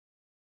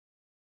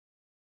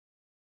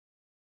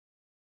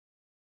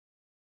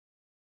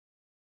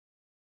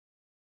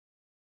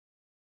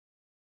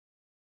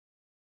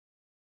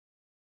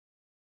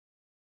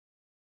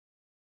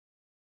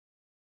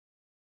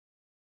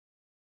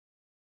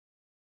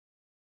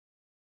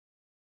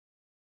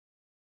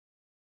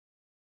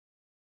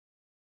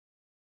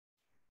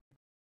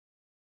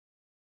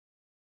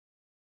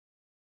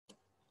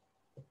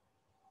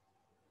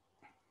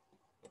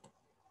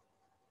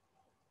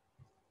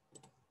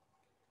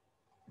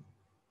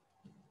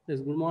Yes,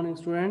 good morning,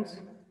 students.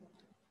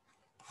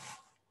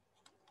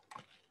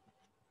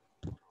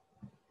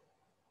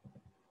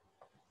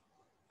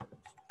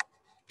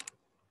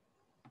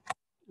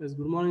 Yes,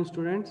 good morning,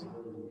 students.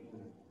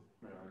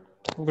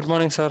 Good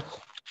morning, sir.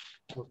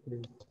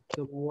 Okay.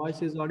 So my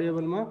voice is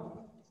audible, ma?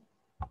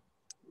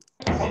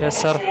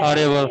 Yes, sir.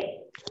 Audible.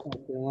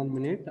 Okay, 1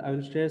 minute. I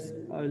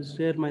will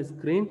share my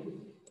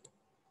screen.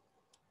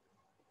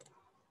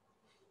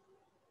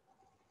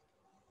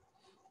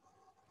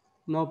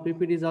 Now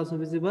PPT is also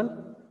visible.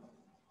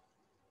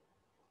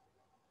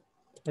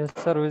 Yes,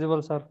 sir.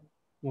 Visible, sir.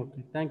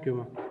 Okay, thank you,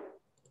 ma.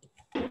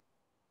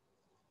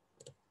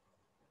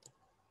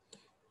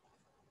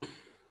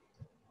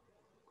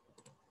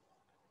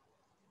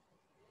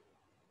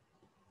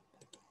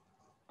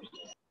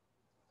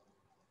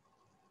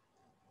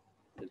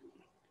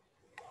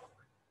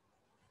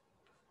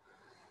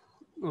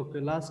 Okay,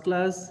 last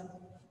class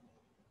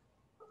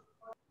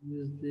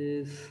is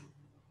this.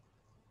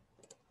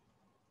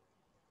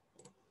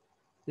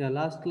 Yeah,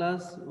 last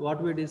class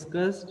what we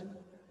discussed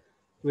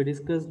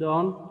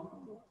on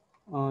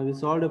we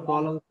solved a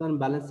problem on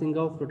balancing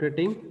of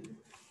rotating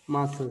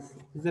masses.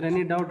 Is there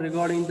any doubt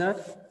regarding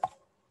that?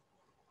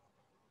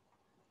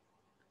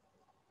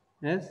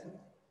 Yes.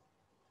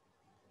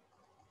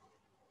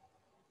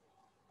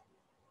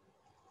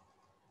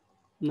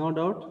 No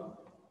doubt.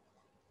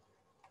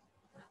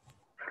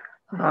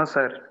 No,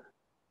 sir.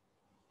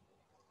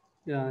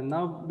 Yeah,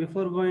 now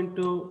before going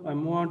to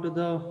move on to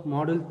the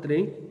module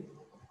 3.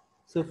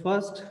 So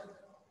first,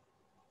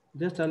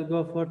 just I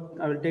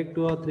will take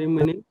 2 or 3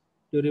 minutes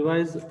to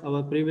revise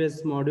our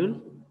previous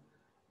module.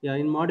 Yeah,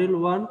 in module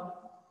 1,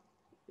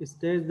 it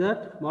states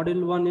that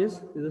module 1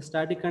 is a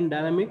static and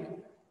dynamic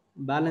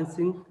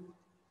balancing,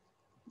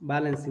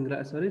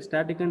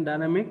 static and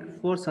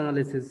dynamic force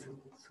analysis.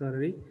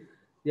 Sorry.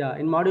 Yeah,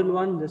 in module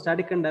 1, the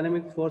static and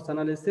dynamic force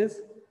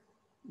analysis.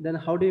 Then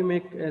how do you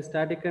make a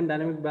static and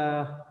dynamic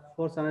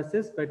force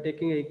analysis? By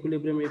taking an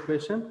equilibrium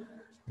equation.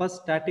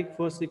 First static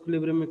force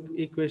equilibrium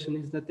equation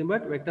is nothing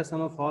but vector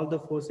sum of all the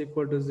force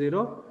equal to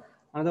 0.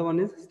 Another one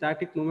is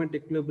static moment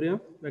equilibrium,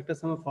 vector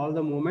sum of all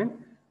the moment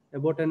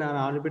about an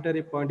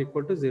arbitrary point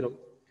equal to 0.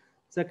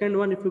 Second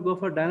one, if you go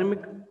for dynamic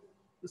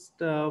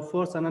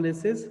force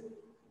analysis,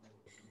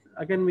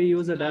 again we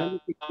use a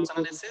dynamic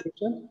equilibrium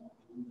equation.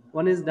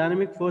 One is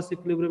dynamic force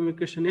equilibrium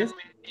equation is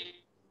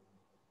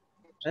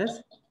S.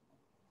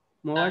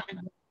 My voice is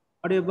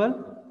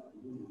audible?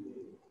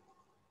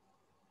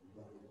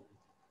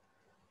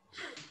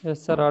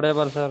 Yes, sir.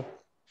 Audible, sir.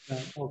 Yeah,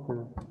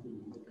 okay.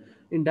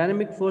 In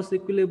dynamic force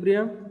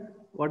equilibrium,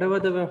 whatever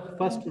the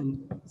first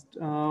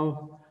uh,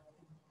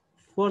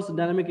 force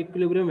dynamic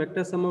equilibrium,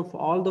 vector sum of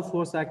all the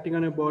force acting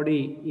on a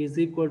body is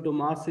equal to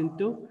mass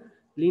into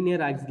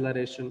linear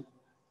acceleration.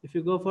 If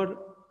you go for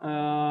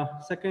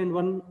second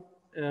one,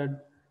 uh,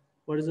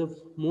 what is the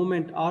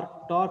moment or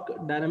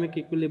torque dynamic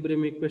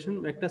equilibrium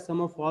equation, vector sum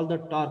of all the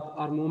torque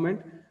or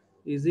moment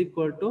is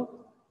equal to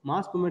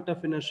mass moment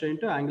of inertia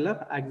into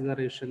angular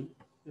acceleration,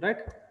 right?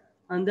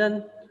 And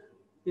then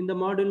in the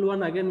module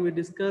 1 again we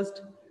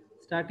discussed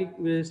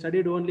we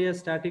studied only a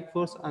static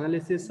force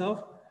analysis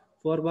of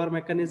 4-bar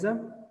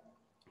mechanism,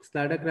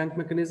 slider crank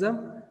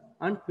mechanism,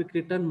 and quick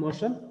return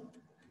motion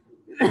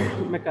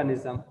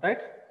mechanism, right?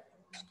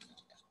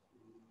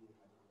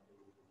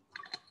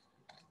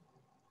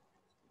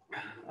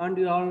 And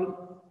you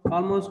all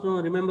almost know,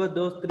 remember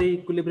those three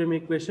equilibrium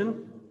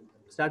equation.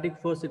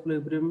 Static force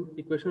equilibrium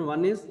equation,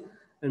 one is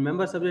a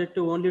member subject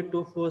to only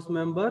two force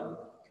member.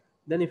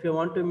 Then if you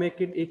want to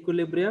make it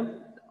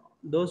equilibrium,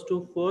 those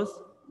two force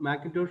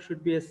magnitude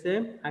should be the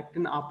same, act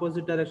in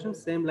opposite direction,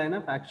 same line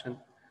of action.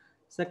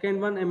 Second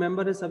one, a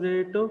member is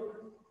subject to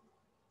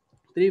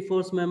three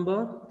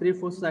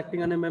forces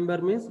acting on a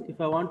member means if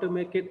I want to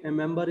make it a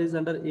member is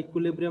under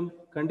equilibrium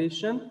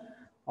condition,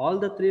 all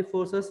the three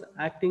forces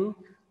acting,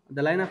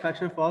 the line of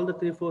action for all the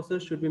three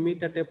forces should be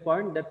meet at a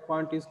point. That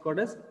point is called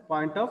as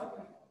point of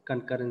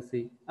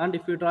concurrency. And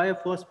if you draw a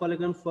force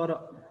polygon for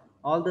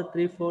all the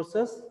three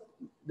forces,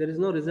 there is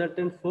no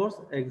resultant force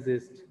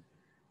exists.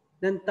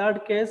 Then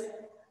third case,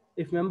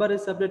 if member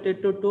is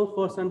subjected to two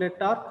force and a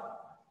torque,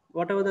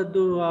 whatever the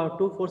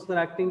two forces are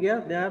acting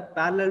here, they are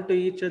parallel to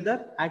each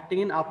other, acting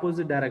in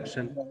opposite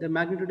direction. The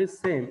magnitude is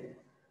same,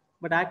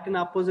 but act in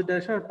opposite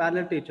direction or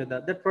parallel to each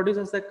other. That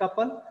produces a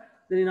couple.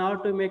 Then in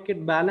order to make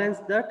it balance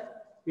that,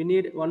 we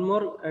need one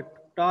more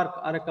torque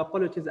or a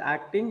couple which is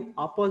acting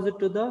opposite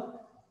to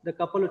the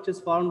couple which is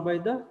formed by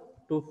the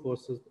two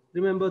forces.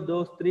 Remember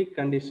those three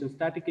conditions.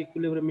 Static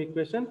equilibrium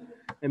equation,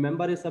 a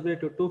member is subject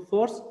to two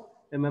force,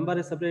 a member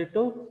is subject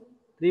to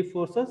three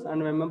forces,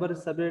 and a member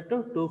is subject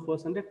to two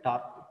force and a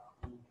torque.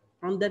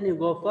 And then you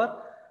go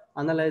for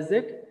analyze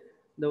it.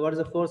 What is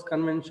the force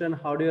convention?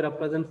 How do you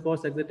represent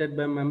force exerted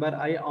by member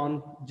I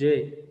on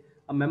J?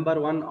 A member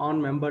 1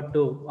 on member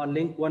 2 or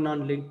link 1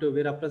 on link 2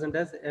 we represent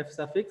as F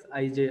suffix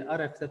ij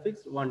or F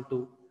suffix 1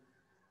 2.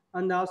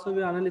 And also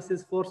we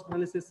analysis force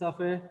analysis of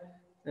a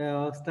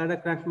slider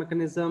crank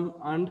mechanism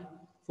and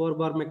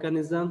 4-bar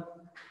mechanism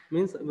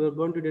means we are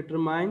going to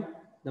determine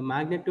the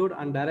magnitude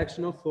and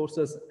direction of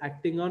forces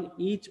acting on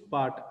each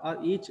part or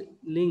each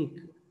link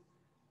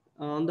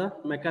on the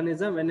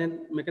mechanism when a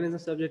mechanism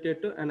is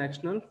subjected to an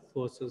external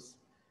forces,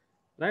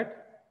 right?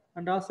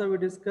 And also we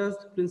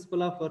discussed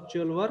principle of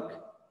virtual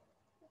work,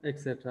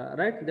 etc.,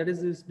 right? That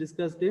is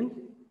discussed in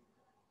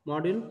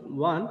module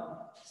 1,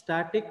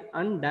 static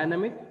and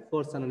dynamic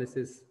force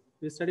analysis.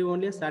 We study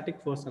only a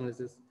static force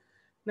analysis.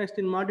 Next,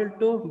 in module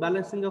 2,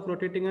 balancing of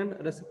rotating and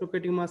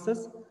reciprocating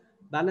masses.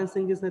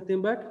 Balancing is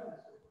nothing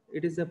but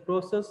it is a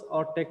process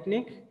or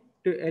technique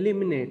to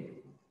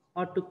eliminate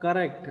or to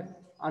correct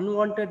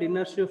unwanted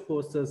inertial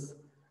forces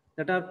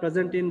that are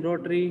present in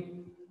rotary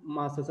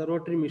masses or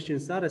rotary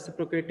machines or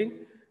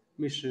reciprocating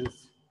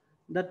machines.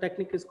 That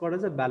technique is called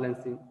as a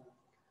balancing.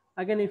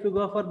 Again, if you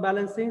go for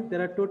balancing,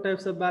 there are two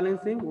types of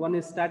balancing. One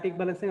is static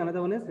balancing,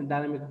 another one is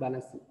dynamic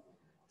balancing.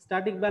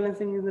 Static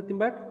balancing is nothing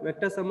but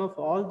vector sum of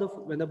all the,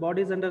 when the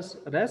body is under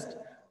rest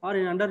or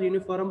in under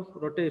uniform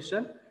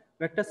rotation,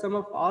 vector sum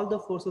of all the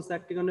forces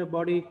acting on a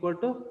body equal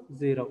to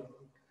 0.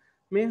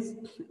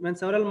 Means when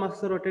several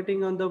masses are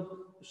rotating on the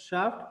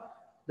shaft,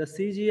 the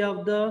CG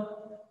of the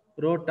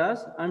rotors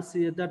and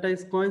that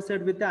is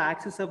coincide with the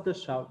axis of the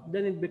shaft,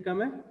 then it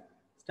become a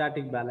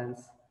static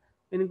balance.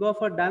 When you go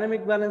for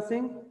dynamic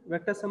balancing,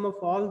 vector sum of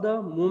all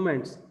the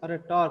movements or a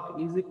torque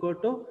is equal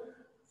to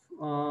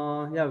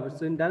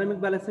so in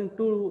dynamic balancing,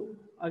 two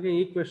again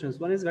equations.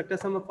 One is vector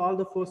sum of all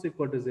the force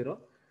equal to 0.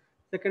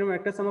 Second,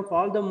 vector sum of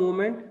all the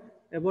movement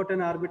about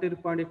an arbitrary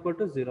point equal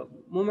to 0.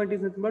 Movement is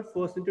nothing but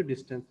force into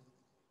distance.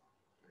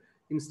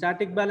 In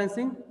static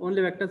balancing,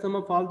 only vector sum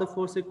of all the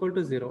force equal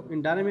to 0.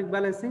 In dynamic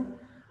balancing,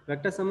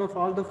 vector sum of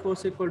all the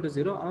force equal to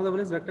 0. Another one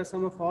is vector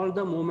sum of all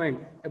the movement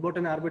about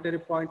an arbitrary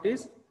point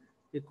is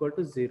equal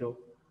to 0.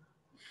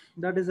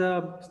 That is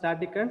a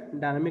static and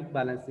dynamic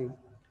balancing.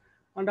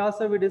 And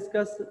also we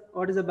discuss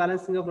what is the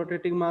balancing of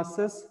rotating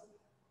masses.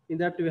 In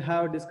that we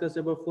have discussed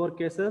about 4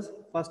 cases.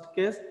 First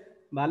case,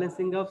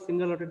 balancing of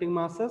single rotating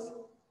masses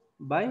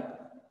by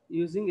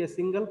using a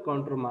single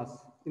counter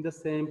mass in the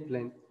same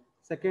plane.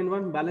 Second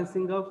one,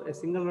 balancing of a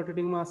single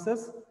rotating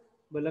masses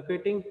by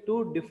locating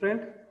two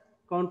different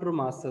counter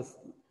masses.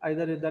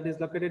 Either that is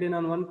located in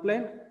on one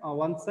plane or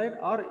one side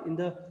or in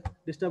the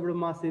disturbed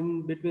mass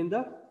in between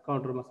the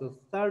counter masses.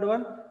 Third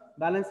one,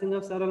 balancing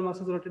of several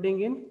masses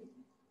rotating in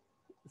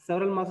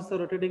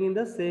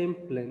the same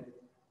plane.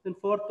 Then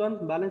fourth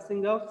one,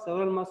 balancing of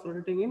several masses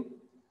rotating in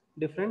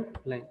different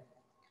plane.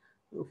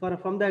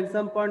 From the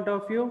exam point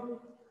of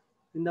view,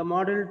 in the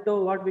model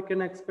 2, what we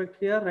can expect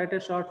here, write a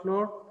short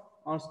note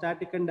on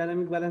static and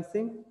dynamic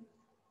balancing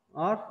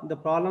or the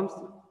problems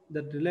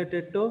that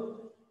related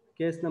to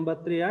case number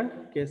 3 and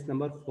case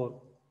number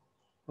 4.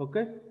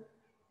 Okay?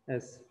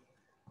 Yes.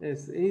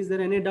 Yes. Is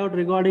there any doubt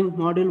regarding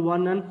module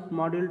 1 and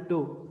module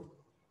 2?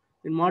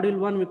 In module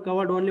 1, we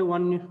covered only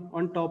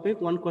one topic,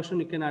 one question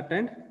you can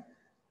attend.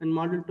 In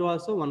module 2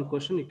 also, one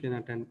question you can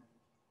attend.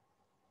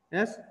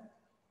 Yes?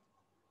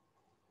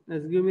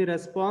 Let's give me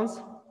response.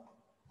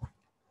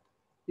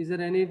 Is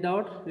there any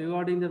doubt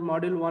regarding the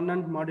module 1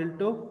 and module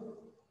 2?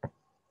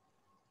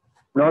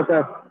 No,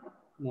 sir.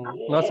 No.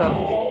 No, sir.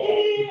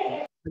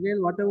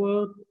 Again,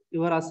 whatever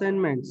your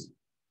assignment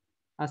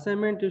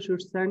you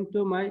should send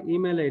to my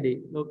email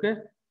ID. Okay?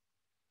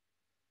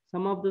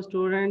 Some of the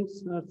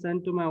students are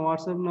sent to my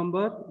WhatsApp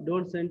number.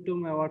 Don't send to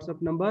my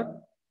WhatsApp number.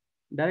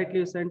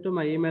 Directly send to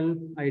my email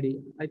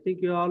ID. I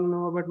think you all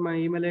know about my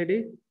email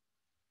ID.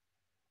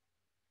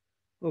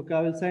 Okay,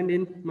 I will send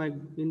in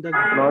the.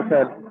 No,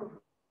 sir.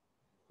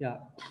 Yeah.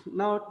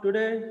 Now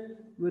today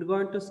we're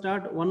going to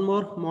start one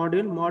more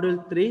module,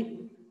 module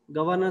 3,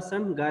 governors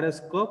and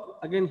gyroscope.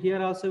 Again,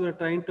 here also we're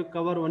trying to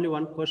cover only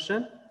one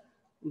question,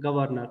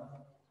 governor.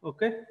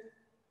 Okay.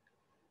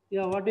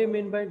 Yeah. What do you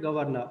mean by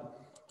governor?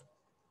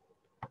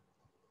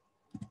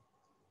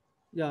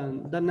 Yeah.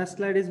 The next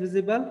slide is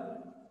visible.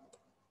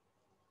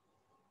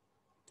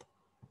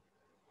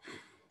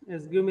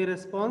 Yes. Give me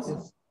response.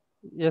 Yes.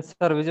 Yes,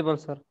 sir. Visible,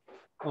 sir.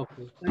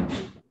 Okay. Thank you.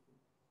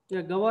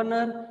 Yeah,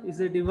 governor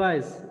is a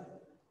device,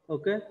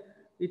 okay?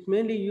 It's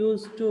mainly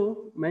used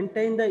to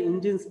maintain the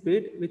engine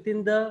speed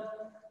within the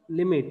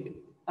limit,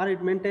 or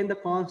it maintain the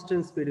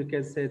constant speed, you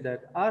can say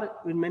that, or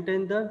we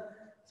maintain the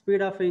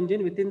speed of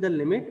engine within the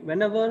limit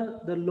whenever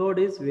the load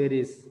is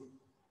varies.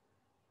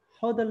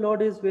 How the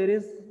load is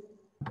varies?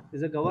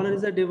 Is a governor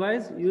is a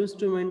device used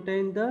to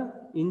maintain the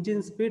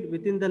engine speed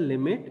within the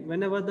limit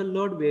whenever the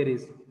load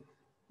varies.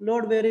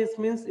 Load varies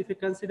means if you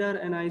consider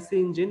an IC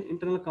engine,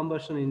 internal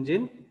combustion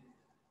engine,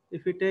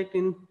 if you take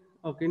in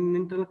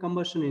internal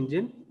combustion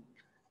engine,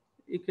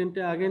 you can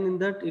again in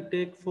that it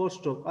take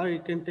 4-stroke or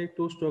it can take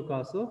 2-stroke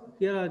also.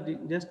 Here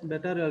just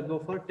better go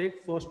for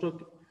take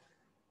 4-stroke,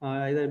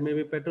 either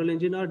maybe petrol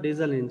engine or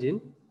diesel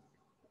engine.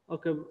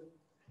 Okay,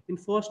 in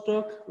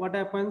 4-stroke what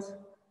happens?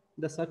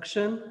 The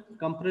suction,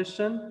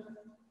 compression,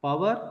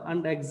 power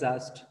and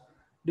exhaust.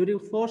 During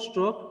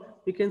 4-stroke,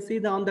 you can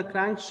see on the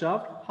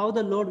crankshaft how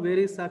the load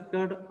varies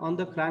occurred on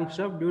the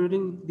crankshaft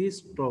during these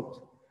strokes.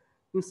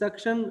 In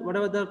suction,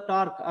 whatever the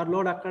torque or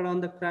load occurred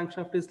on the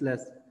crankshaft is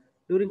less.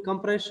 During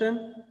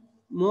compression,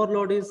 more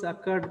load is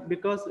occurred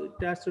because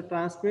it has to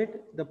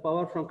transmit the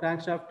power from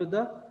crankshaft to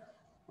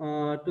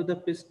the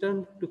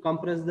piston to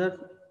compress the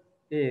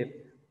air.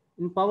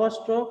 In power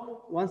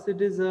stroke, once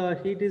it is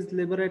heat is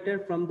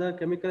liberated from the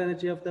chemical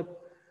energy of the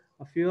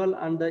fuel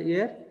and the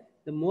air,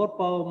 the more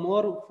power,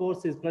 more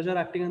force is pressure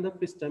acting on the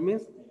piston,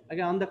 means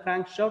again on the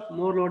crankshaft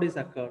more load is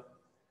occurred.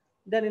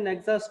 Then in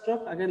exhaust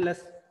stroke, again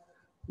less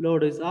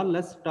load is or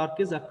less torque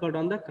is occurred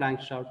on the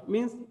crankshaft.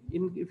 Means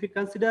if you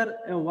consider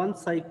a one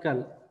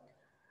cycle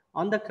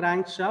on the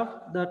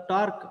crankshaft, the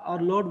torque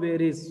or load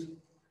varies.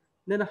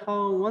 Then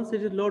how once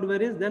it is load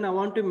varies, then I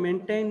want to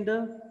maintain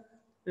the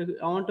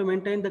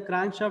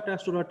crankshaft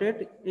has to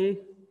rotate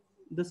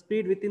the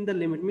speed within the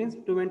limit, means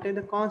to maintain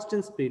the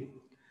constant speed.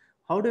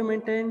 How do you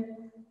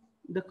maintain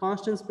the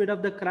constant speed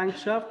of the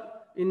crankshaft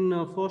in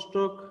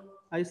four-stroke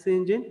IC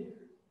engine?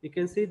 You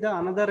can see the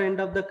another end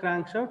of the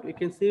crankshaft. You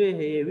can see a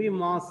heavy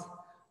mass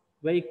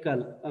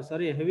vehicle, a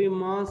heavy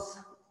mass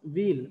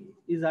wheel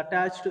is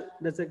attached.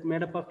 That's like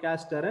made up of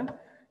cast iron.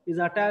 Is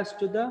attached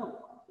to the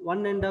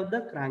one end of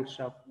the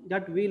crankshaft.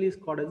 That wheel is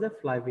called as a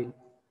flywheel.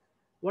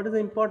 What is the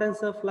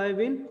importance of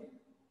flywheel?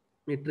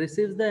 It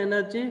receives the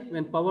energy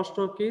when power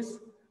stroke is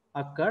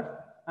occurred,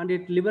 and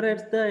it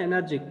liberates the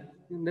energy.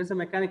 There's a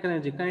mechanical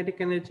energy,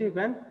 kinetic energy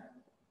when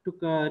to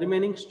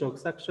remaining stroke,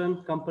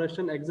 suction,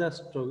 compression,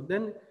 exhaust stroke.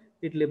 Then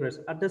it liberates.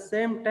 At the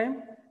same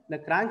time, the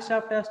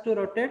crankshaft has to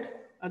rotate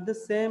at the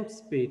same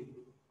speed.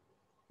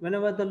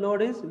 Whenever the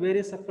load is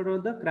varies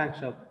across the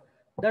crankshaft,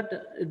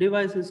 that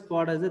device is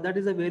called as that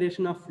is a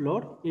variation of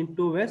load in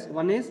two ways.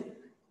 One is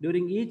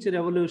during each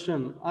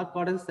revolution or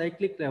called as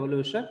cyclic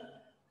revolution.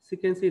 So you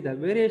can see the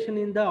variation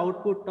in the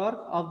output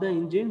torque of the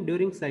engine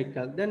during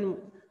cycle. Then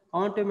I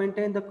want to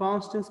maintain the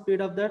constant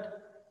speed of that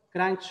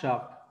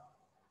crankshaft.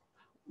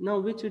 Now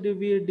which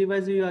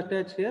device you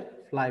attach here?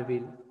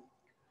 Flywheel.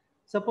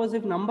 Suppose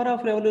if number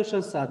of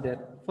revolutions are there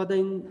for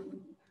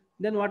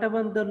then what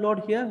about the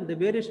load here? The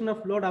variation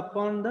of load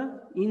upon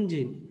the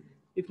engine.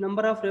 If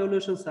number of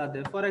revolutions are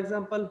there, for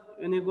example,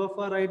 when you go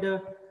for ride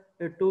a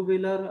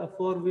two-wheeler, a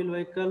four-wheel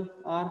vehicle,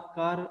 or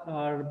car,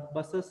 or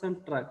buses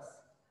and trucks.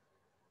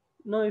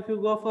 Now, if you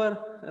go for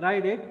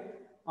ride it,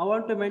 I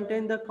want to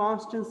maintain the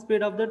constant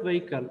speed of that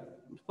vehicle.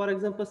 For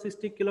example,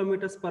 60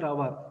 kilometers per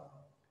hour.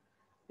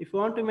 If you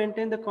want to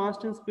maintain the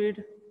constant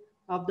speed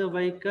of the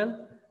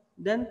vehicle,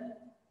 then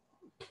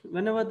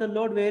whenever the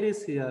load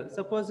varies here,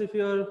 suppose if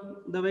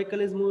the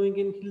vehicle is moving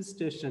in hill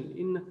station,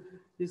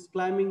 is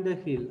climbing the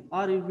hill,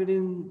 or if it is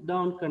in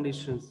down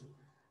conditions,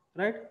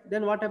 right?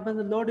 Then what happens?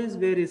 The load is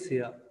varies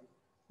here.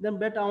 Then,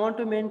 but I want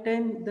to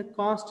maintain the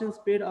constant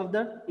speed of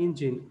the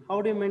engine.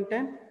 How do you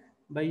maintain?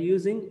 By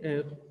using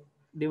a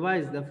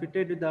device. The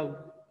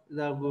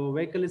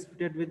vehicle is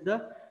fitted with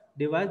the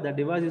device. The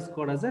device is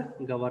called as a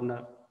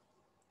governor.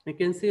 You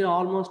can see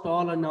almost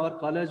all in our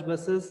college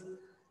buses,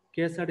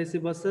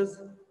 KSRTC buses,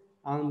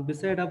 and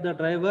beside of the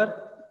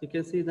driver, you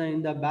can see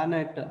in the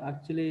bonnet,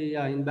 actually,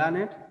 in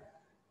bonnet,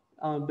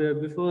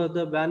 before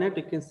the bonnet,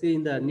 you can see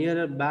in the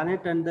nearer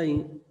bonnet and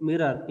the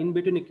mirror. In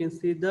between, you can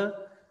see the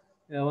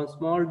one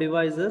small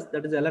devices,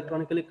 that is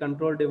electronically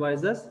controlled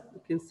devices.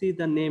 You can see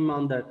the name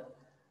on that.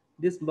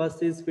 This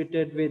bus is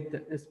fitted with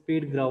a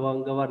speed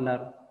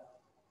governor.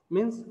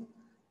 Means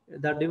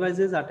the device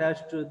is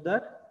attached to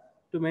that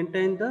to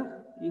maintain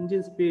the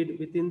engine speed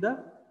within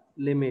the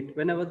limit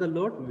whenever the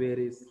load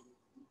varies.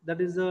 That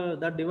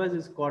device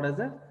is called as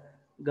a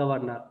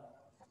governor.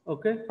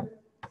 Okay.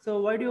 So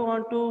why do you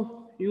want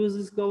to use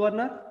this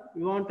governor?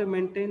 You want to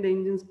maintain the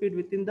engine speed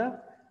within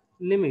the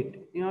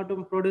limit. You have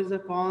to produce a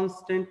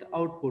constant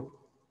output.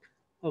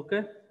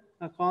 Okay,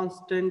 a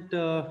constant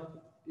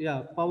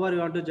power you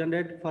want to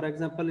generate. For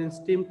example, in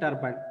steam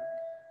turbine,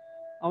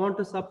 I want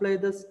to supply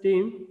the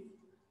steam.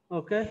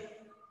 Okay,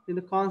 in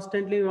the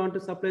constantly we want to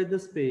supply the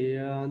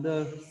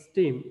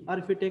steam. Or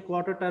if you take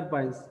water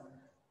turbines,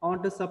 I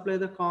want to supply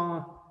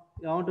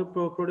I want to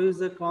produce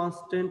a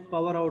constant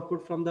power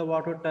output from the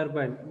water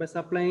turbine by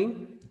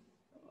supplying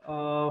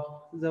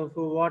the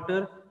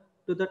water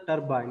to the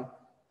turbine.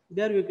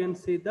 There you can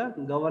see the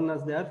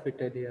governors, they are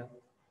fitted here.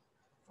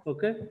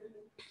 Okay,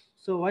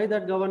 so why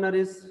that governor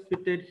is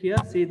fitted here?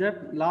 See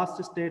that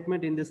last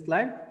statement in this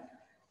slide.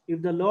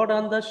 If the load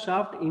on the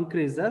shaft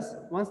increases,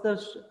 once the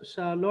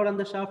load on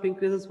the shaft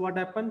increases, what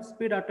happens?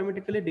 Speed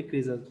automatically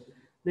decreases.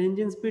 The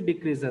engine speed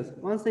decreases.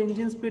 Once the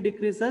engine speed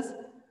decreases,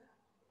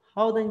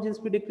 how the engine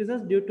speed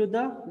decreases? Due to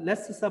the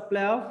less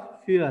supply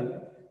of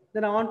fuel.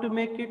 Then I want to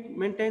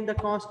maintain the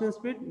constant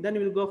speed. Then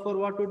we'll go for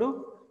what to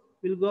do?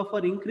 We'll go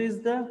for increase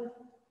the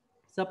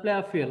supply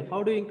of fuel.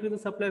 How do you increase the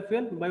supply of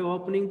fuel? By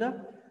opening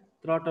the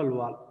throttle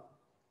valve,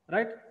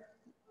 right?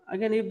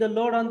 Again, if the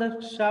load on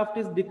the shaft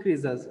is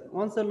decreases,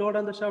 once the load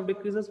on the shaft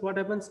decreases, what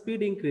happens?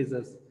 Speed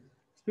increases.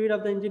 Speed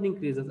of the engine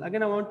increases.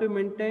 Again, I want to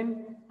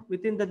maintain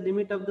within the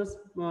limit of the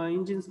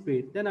engine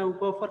speed. Then I will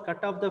go for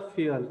cut off the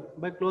fuel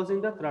by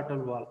closing the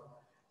throttle valve.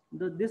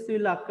 This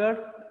will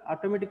occur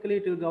automatically.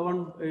 It will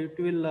govern. It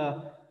will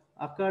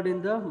occur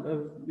in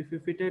the if you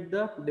fitted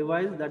the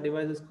device. The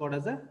device is called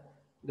as a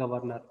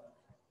governor.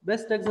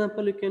 Best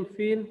example you can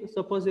feel,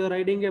 suppose you are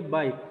riding a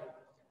bike.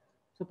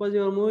 Suppose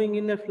you are moving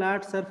in a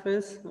flat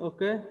surface,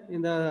 okay,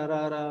 in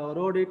the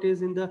road it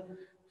is in the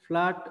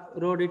flat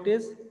road it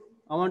is,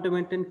 I want to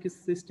maintain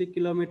 60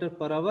 kilometer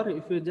per hour.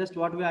 If you just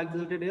what we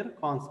accelerated here,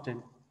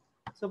 constant.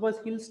 Suppose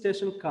hill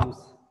station comes,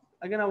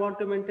 again I want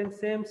to maintain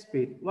same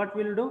speed. What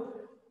we'll do?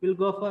 We'll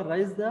go for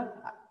raise the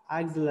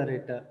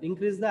accelerator,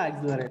 increase the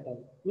accelerator.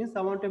 Means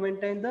I want to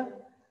maintain the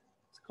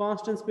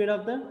constant speed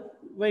of the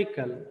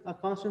vehicle, a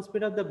constant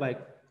speed of the bike.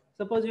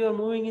 Suppose you are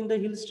moving in the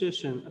hill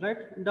station,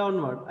 right,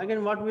 downward.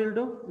 Again, what we'll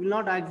do? We'll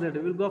not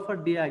accelerate. We'll go for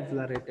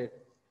de-accelerated.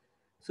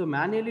 So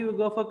manually, we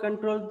go for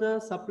control the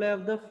supply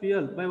of the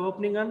fuel by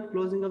opening and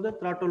closing of the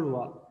throttle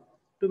valve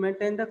to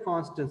maintain the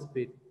constant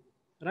speed,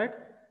 right?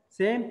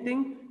 Same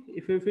thing.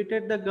 If you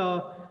fitted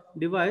the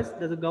device,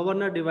 there's a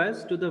governor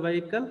device to the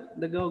vehicle,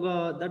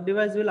 that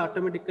device will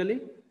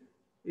automatically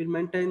will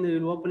maintain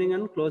the opening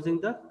and closing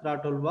the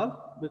throttle valve.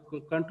 We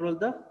could control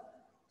the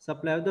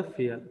supply of the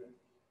fuel.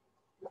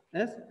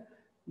 Yes.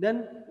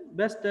 Then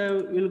best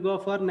we'll go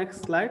for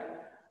next slide.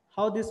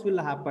 How this will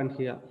happen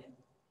here?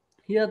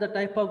 Here the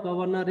type of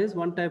governor is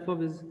one type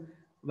of is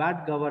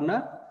VAT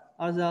governor,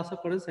 or is also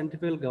called as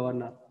centrifugal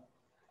governor.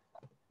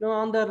 Now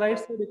on the right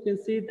side, you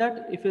can see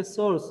that if a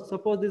source,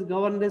 suppose this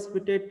governor is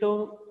fitted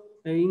to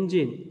an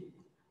engine,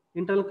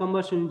 internal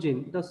combustion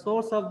engine, the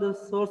source of the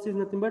source is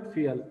nothing but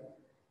fuel.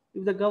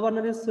 If the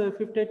governor is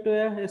fitted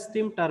to a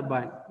steam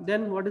turbine,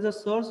 then what is the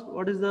source?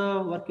 What is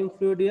the working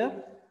fluid here?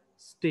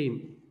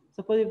 Steam.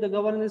 Suppose if the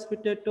governor is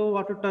fitted to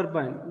water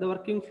turbine, the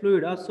working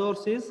fluid or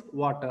source is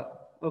water.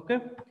 Okay.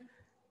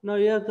 Now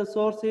here the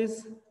source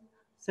is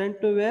sent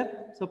to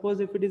where?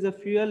 Suppose if it is a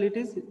fuel, it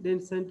is then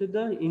sent to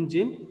the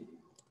engine.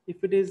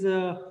 If it is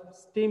a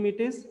steam, it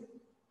is,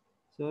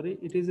 sorry,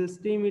 it is a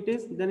steam, it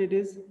is, then it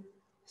is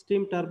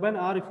steam turbine,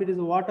 or if it is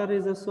water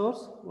is a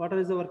source, water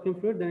is the working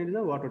fluid, then it is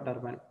a water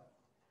turbine.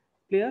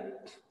 Clear?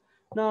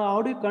 Now,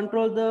 how do you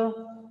control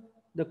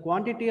the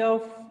quantity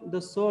of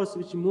the source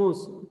which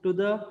moves to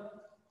the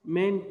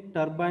main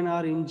turbine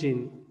or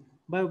engine?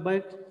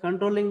 By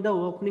controlling the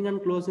opening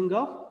and closing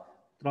of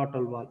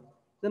throttle valve.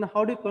 Then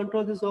how do you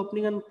control this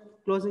opening and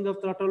closing of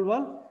throttle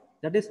valve?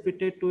 That is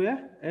fitted to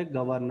a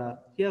governor.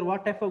 Here,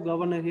 what type of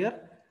governor here?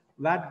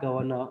 VAT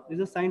governor. Is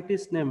a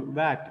scientist name,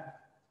 VAT.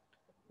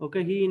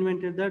 Okay, he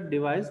invented that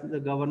device, the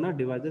governor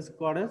device. This is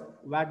called as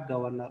VAT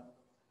governor.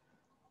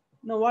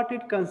 Now, what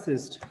it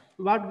consists?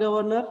 VAT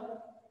governor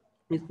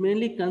is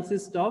mainly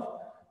consists of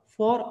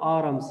 4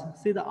 arms.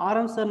 See, the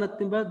arms are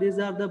nothing but these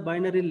are the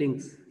binary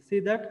links.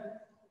 See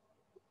that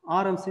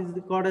arms is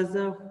called as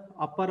the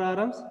upper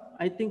arms.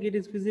 I think it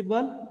is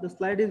visible. The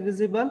slide is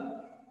visible.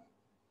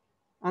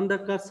 And the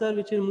cursor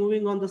which is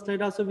moving on the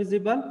slide also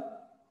visible.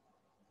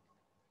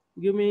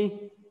 Give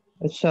me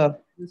Yes, sir.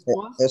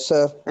 response. Yes,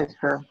 sir. Yes,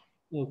 sir.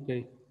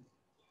 Okay.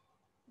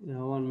 Yeah,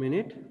 1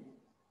 minute.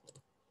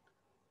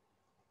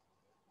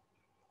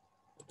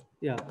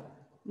 Yeah.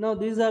 Now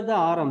these are the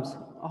arms.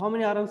 How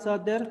many arms are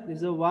there? This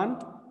is a 1,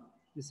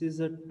 this is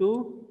a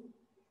 2,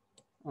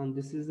 and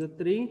this is a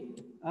 3,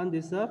 and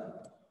these are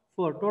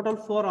 4. Total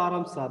 4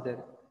 arms are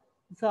there.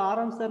 So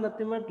arms are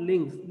nothing but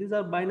links. These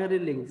are binary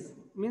links.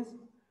 Means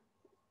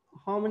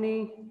how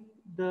many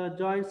the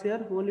joints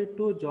here? Only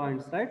 2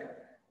 joints, right?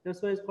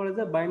 That's why it's called as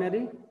a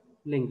binary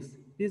links.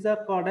 These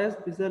are called as,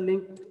 these are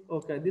linked.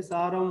 Okay, this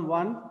arm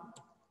 1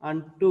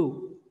 and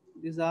 2.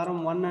 These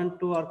arm 1 and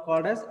 2 are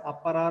called as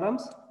upper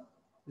arms.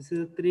 This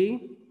is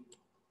 3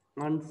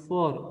 and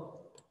 4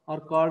 are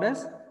called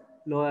as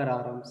lower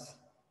arms.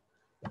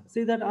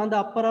 See that on the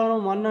upper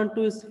arm 1 and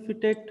 2 is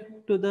fitted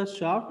to the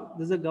shaft.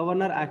 This is a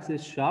governor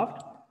axis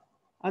shaft.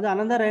 At the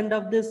another end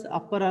of this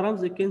upper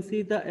arms, you can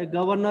see a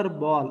governor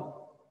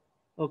ball.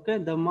 Okay,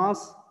 the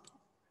mass,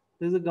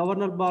 this is a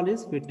governor ball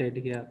is fitted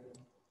here.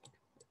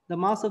 The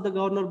mass of the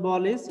governor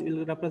ball is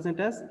will represent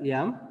as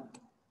M.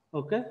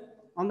 Okay.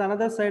 On the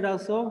another side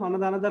also,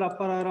 another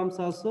upper arms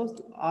also,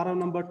 arm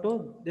number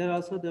 2, there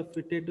also they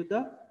fitted to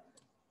the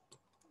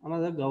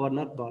another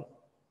governor ball.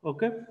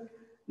 Okay.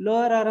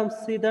 Lower arms,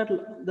 see that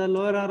the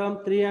lower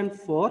arm 3 and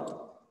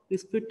 4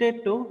 is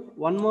fitted to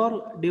one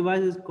more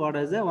device is called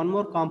as one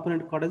more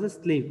component called as a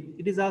sleeve.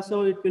 It is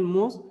also, it will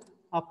move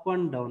up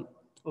and down.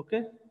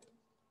 Okay.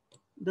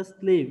 The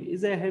sleeve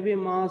is a heavy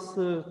mass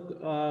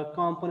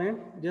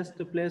component just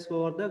placed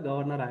over the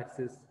governor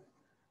axis.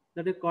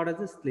 That is called as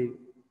a sleeve.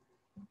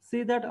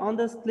 See that on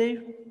the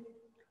sleeve,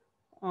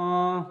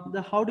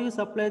 how do you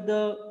supply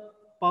the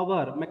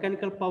power,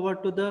 mechanical power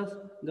to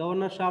the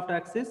governor shaft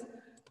axis?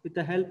 With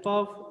the help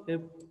of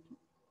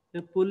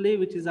a pulley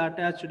which is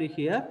attached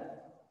here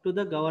to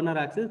the governor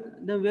axis.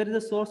 Then where is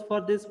the source for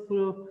this?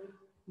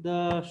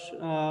 How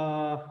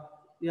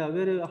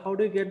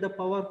do you get the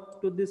power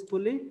to this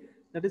pulley?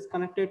 That is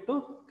connected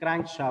to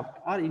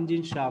crankshaft or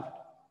engine shaft.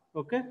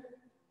 Okay.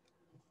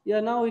 Yeah,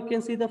 now we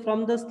can see the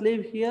from the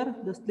sleeve here,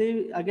 the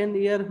sleeve again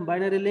here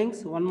binary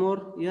links, one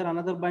more here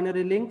another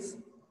binary links.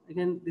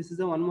 Again, this is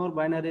a one more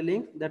binary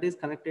link that is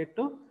connected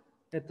to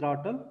a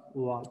throttle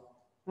valve.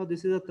 Now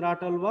this is a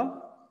throttle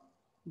valve.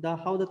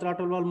 how the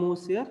throttle valve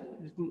moves here,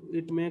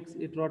 it makes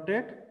it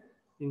rotate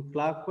in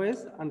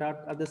clockwise and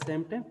at the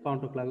same time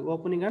counterclockwise,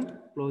 opening and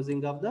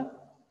closing of the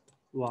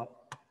valve.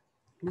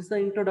 This is the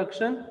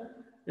introduction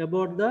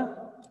about the,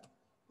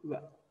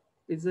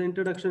 it's the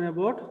introduction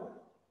about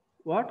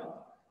what?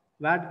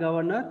 VAT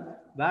governor.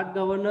 VAT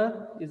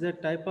governor is a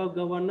type of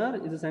governor,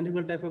 is a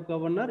centrifugal type of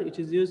governor which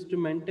is used to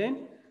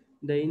maintain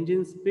the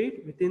engine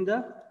speed within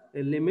the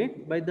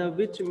limit by the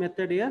which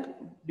method here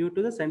due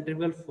to the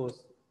centrifugal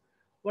force.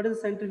 What is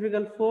the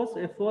centrifugal force?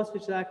 A force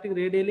which is acting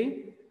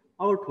radially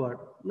outward.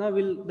 Now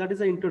that is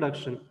the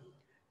introduction.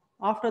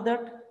 After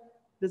that,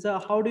 this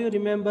how do you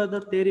remember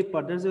the theory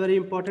part? That's very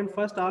important.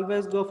 First,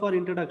 always go for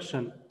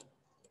introduction.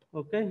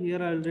 Okay,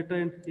 here I'll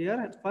return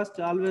here. First,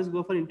 always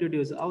go for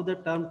introduce, how the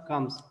term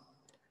comes.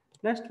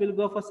 Next, we'll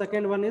go for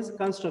second one is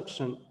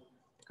construction.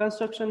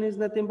 Construction is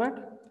nothing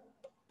but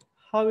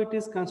how it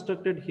is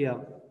constructed here.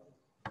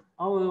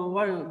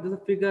 What the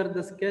figure,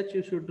 the sketch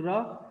you should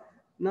draw.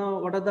 Now,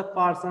 what are the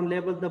parts and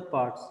label the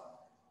parts?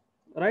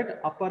 Right,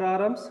 upper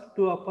arms,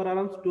 two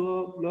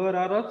lower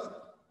arms,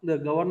 the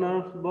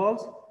governor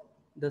balls,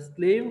 the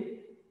sleeve,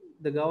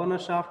 the governor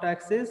shaft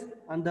axis,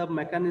 and the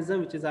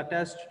mechanism which is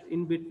attached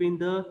in between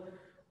the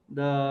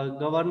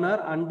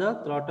governor and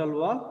the throttle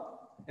valve,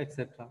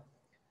 etc.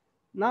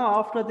 Now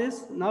after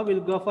this, now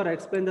we'll go for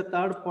explain the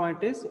third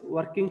point is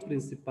working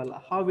principle,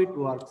 how it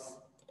works.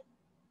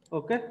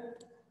 Okay,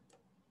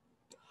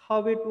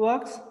 how it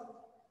works.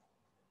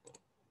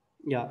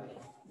 Yeah,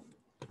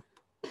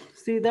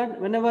 see that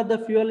whenever the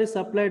fuel is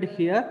supplied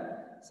here,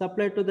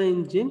 supplied to the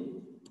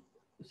engine,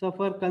 so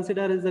for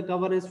consider is the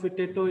cover is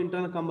fitted to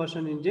internal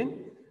combustion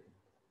engine.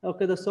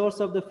 Okay, the source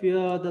of the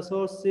fuel, the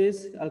source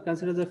is, I'll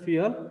consider the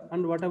fuel,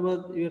 and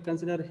whatever you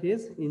consider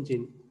his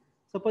engine.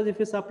 Suppose if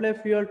you supply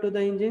fuel to the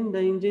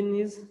engine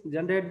is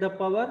generate the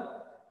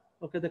power.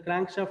 Okay, the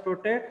crankshaft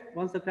rotate.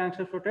 Once the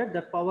crankshaft rotate,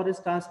 that power is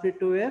transferred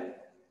to where?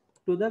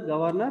 To the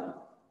governor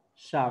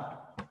shaft.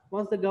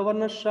 Once the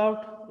governor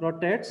shaft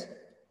rotates,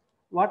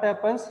 what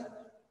happens?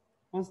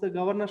 Once the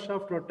governor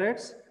shaft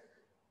rotates,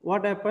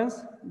 what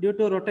happens? Due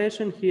to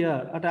rotation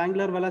here at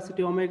angular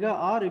velocity omega,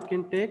 or you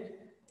can take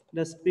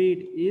the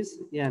speed is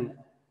n.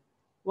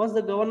 Once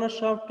the governor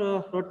shaft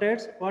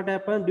rotates, what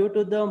happens? Due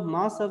to the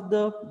mass of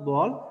the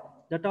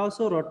ball that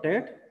also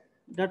rotate,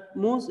 that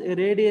moves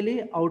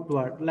radially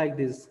outward like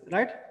this,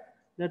 right?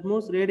 That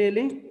moves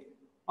radially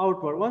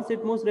outward. Once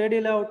it moves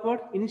radially outward,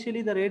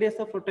 initially the radius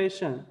of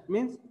rotation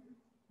means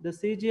the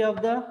CG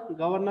of the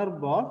governor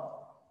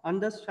ball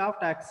and the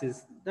shaft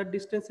axis. That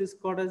distance is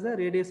called as the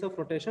radius of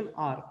rotation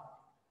R,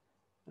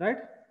 right?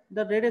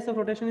 The radius of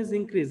rotation is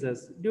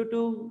increases due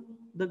to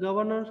the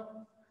governor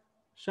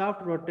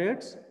shaft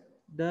rotates,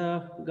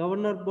 the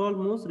governor ball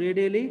moves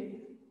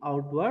radially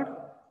outward.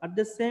 At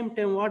the same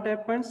time, what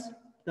happens?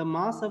 The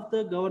mass of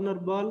the governor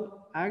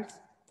ball acts,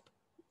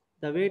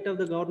 the weight of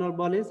the governor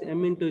ball is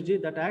m into g,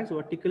 that acts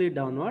vertically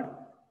downward.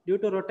 Due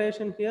to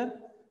rotation here,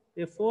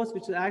 a force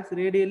which acts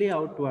radially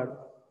outward.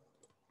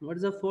 What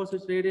is the force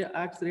which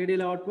acts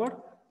radially outward?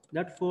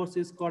 That force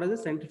is called as a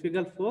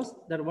centrifugal force.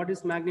 That what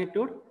is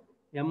magnitude?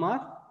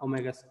 Mr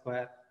omega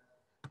square.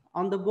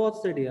 On the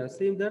both side here,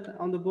 see that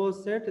on the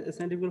both side, a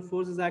centrifugal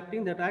force is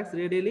acting that acts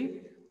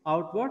radially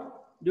outward.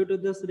 Due to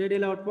this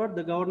radial outward,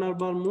 the governor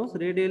ball moves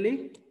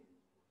radially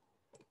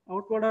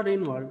outward or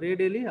inward.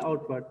 Radially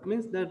outward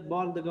means that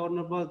ball, the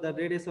governor ball, the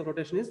radius of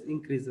rotation is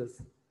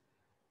increases,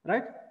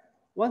 right?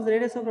 Once the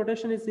radius of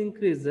rotation is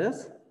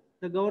increases,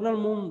 the governor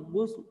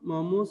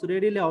moves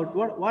radially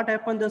outward. What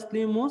happens? The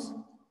sleeve moves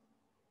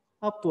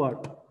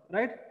upward,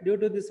 right? Due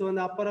to this one,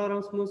 the upper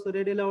arms moves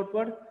radially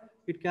outward.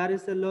 It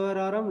carries the lower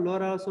arm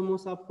also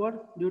moves upward.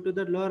 Due to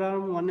the lower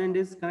arm, one end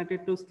is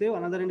connected to sleeve,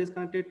 another end is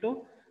connected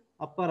to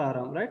upper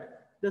arm, right?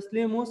 The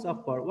sleeve moves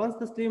upward. Once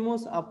the sleeve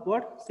moves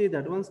upward, see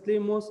that once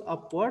sleeve moves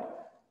upward,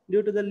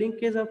 due to the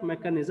linkage of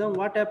mechanism,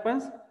 what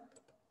happens?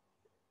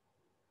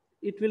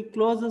 It will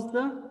closes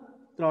the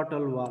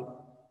throttle valve.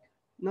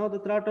 Now the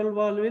throttle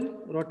valve will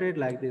rotate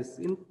like this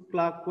in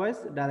clockwise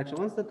direction.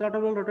 Once the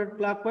throttle will rotate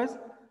clockwise,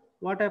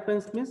 what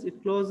happens means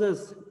it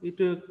closes, it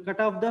will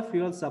cut off the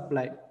fuel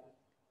supply,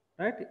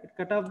 right? It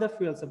cut off the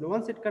fuel supply.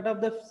 Once it cut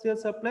off the fuel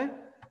supply,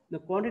 the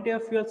quantity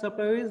of fuel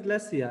supply is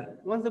less here.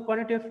 Once the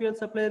quantity of fuel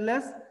supply is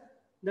less,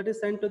 that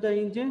is sent to the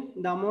engine,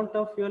 the amount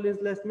of fuel is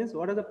less means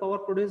what is the power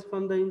produced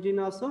from the engine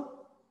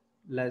also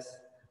less.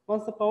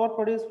 Once the power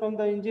produced from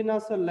the engine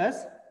also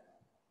less,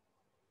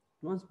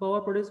 once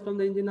power produced from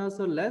the engine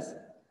also less,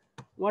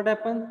 what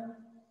happens?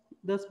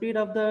 The speed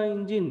of the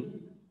engine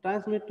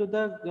transmit to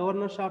the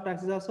governor shaft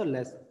axis also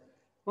less.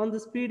 Once the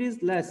speed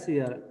is less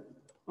here,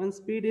 when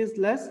speed is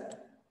less,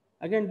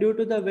 again due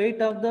to the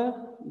weight of the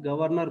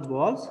governor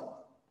balls,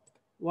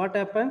 what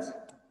happens?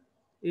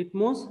 It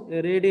moves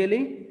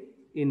radially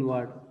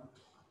inward.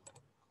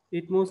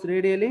 It moves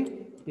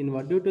radially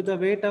inward due to the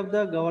weight of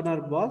the governor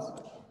balls.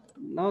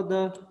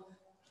 Now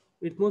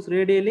it moves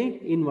radially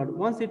inward.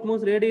 Once it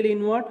moves radially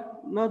inward,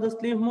 now the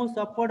sleeve moves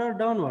upward or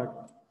downward.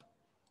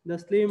 The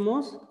sleeve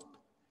moves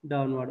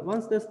downward.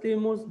 Once the sleeve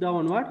moves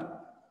downward,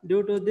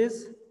 due to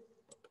this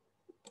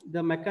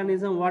the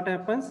mechanism, what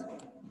happens?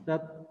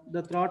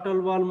 The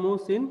throttle valve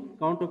moves in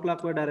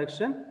counterclockwise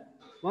direction.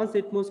 Once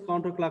it moves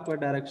counterclockwise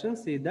direction,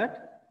 see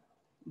that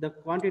the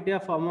quantity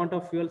of amount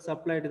of fuel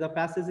supplied, the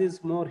passage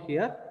is more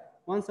here.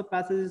 Once the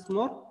passage is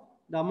more,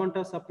 the amount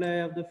of supply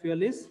of the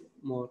fuel is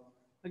more.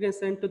 Again,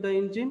 sent to the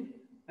engine.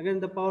 Again,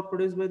 the power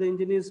produced by the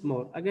engine is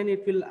more. Again,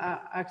 it will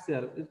act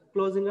here. It's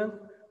closing and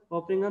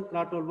opening and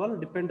throttle valve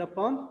depend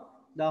upon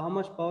the how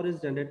much power is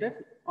generated.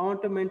 I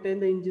want to maintain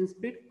the engine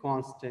speed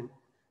constant.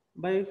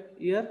 By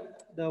here,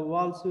 the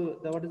valves,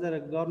 what is the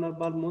governor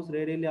valve moves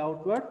radially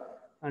outward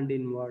and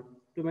inward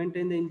to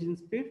maintain the engine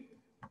speed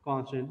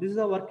constant. This is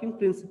a working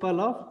principle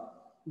of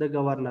the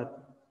governor.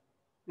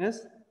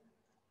 Yes,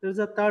 there is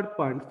a third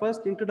point.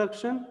 First,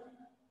 introduction.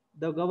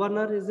 The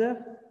governor is a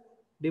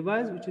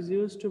device which is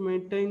used to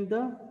maintain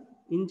the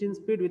engine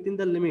speed within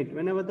the limit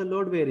whenever the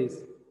load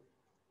varies.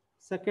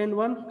 Second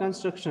one,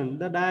 construction,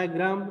 the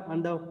diagram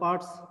and the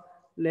parts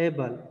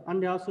label,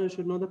 and also you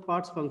should know the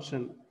parts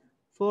function.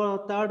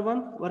 For third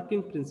one,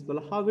 working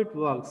principle, how it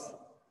works.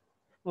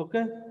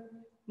 Okay.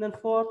 Then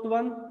fourth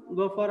one,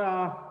 go for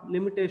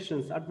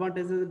limitations,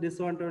 advantages,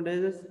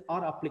 disadvantages,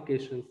 or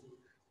applications.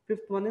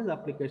 Fifth one is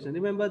application.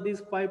 Remember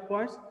these 5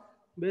 points.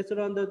 Based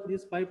on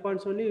these 5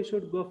 points only, you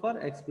should go for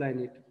explain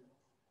it.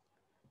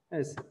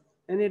 Yes.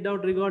 Any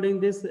doubt regarding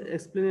this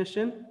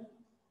explanation?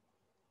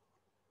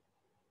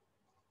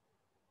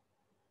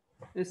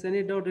 Is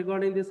any doubt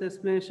regarding this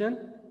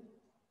explanation?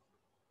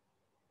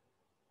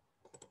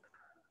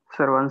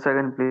 Sir, 1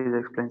 second, please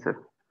explain, sir.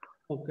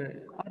 Okay,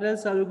 or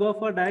else I will go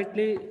for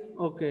directly.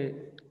 Okay,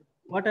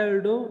 what I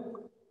will do,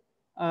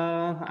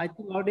 I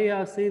think already I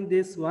have seen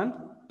this one,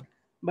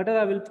 but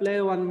I will play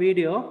one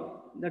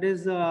video that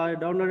is I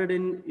downloaded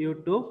in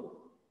YouTube.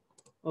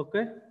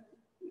 Okay.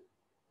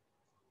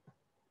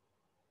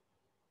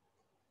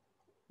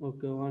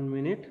 Okay, 1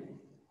 minute.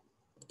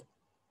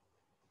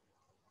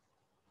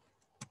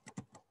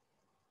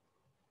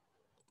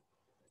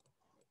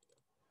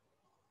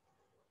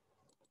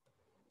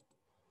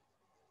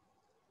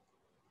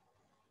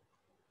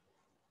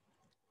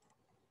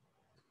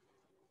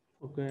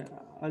 Okay,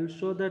 I'll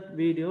show that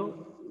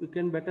video. You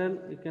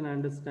can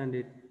understand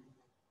it.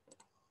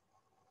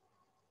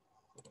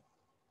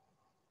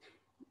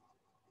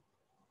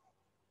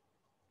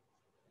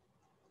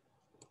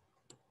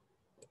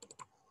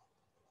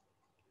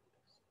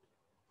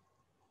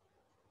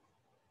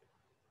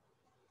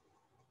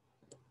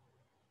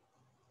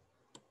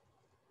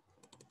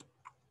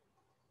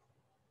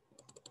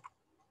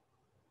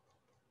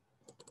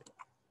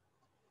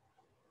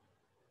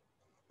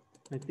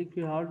 I think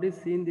you already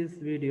seen this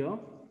video.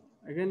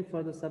 Again,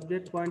 for the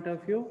subject point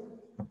of view,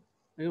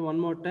 again, one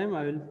more time,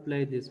 I will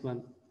play this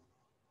one.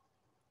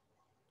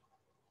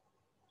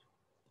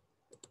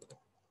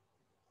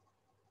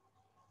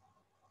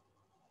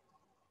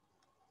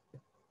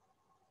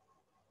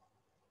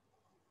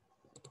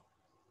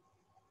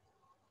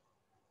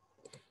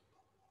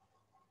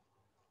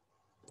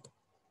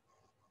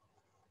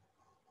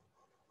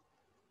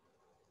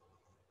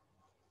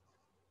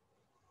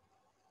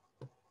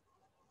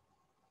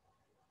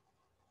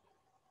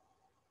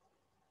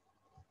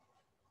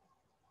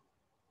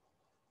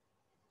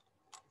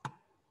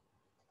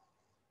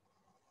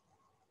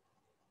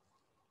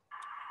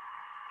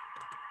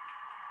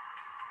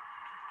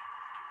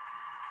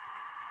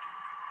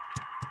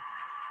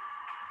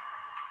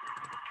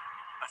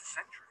 A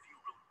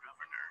centrifugal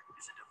governor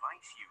is a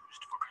device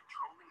used for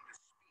controlling the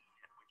speed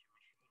at which a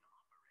machine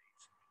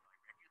operates by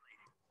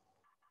regulating.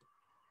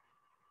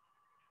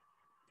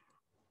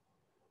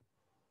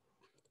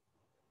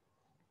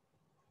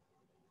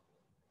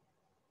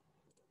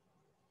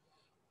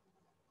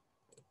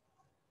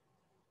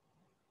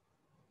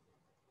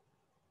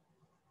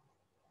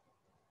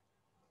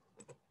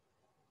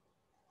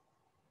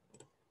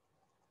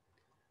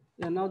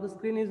 Yeah, now the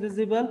screen is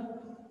visible.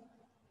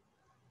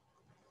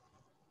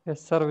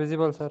 Yes, sir.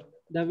 Visible, sir.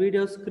 The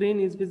video screen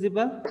is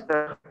visible.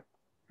 Sir.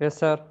 Yes,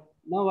 sir.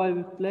 Now I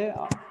will play.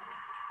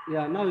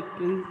 Yeah, now it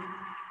can.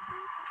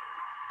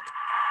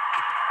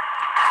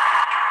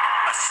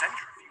 A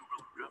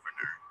centrifugal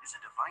governor is a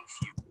device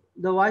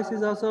used The voice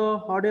is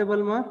also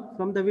audible, ma,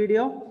 from the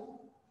video.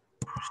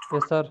 for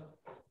Yes, sir.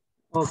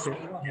 Okay.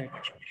 at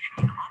which a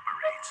machine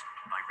operates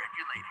by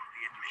regulating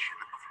the admission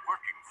of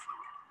working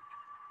fluid.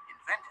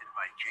 Invented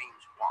by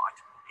James Watt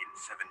in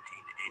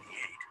 1788,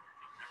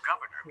 the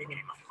governor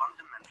became a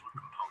fundamental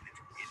component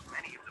in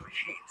many of the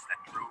machines that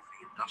drove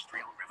the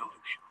Industrial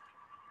Revolution.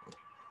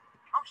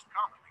 Most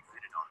commonly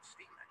fitted on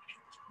steam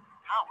engines,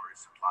 power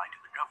is supplied to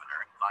the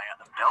governor via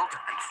a belt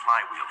and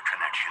flywheel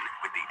connection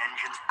with the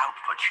engine's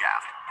output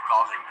shaft,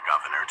 causing the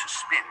governor to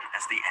spin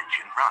as the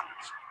engine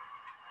runs.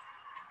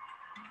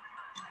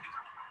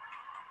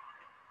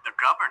 The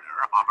governor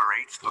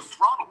operates the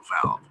throttle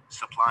valve,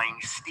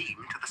 supplying steam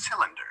to the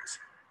cylinders.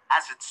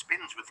 As it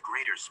spins with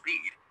greater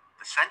speed,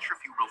 the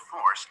centrifugal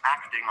force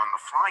acting on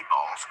the fly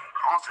balls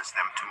causes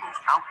them to move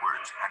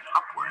outwards and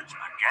upwards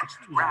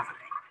against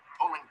gravity,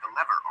 pulling the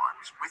lever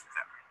arms with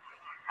them.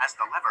 As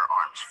the lever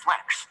arms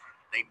flex,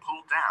 they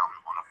pull down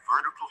on a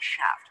vertical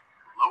shaft,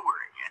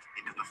 lowering it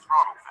into the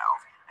throttle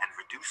valve and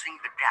reducing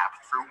the gap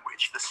through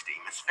which the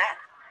steam is fed.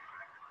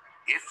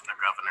 If the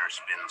governor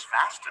spins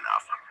fast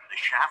enough, the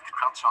shaft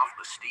cuts off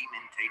the steam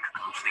intake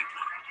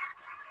completely.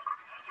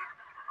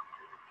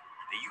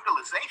 The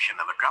utilization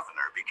of a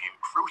governor became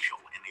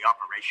crucial in the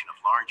operation of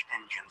large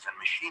engines and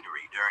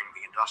machinery during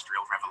the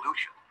Industrial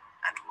Revolution,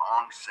 and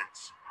long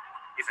since.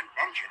 If an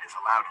engine is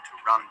allowed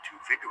to run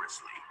too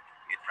vigorously,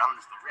 it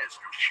runs the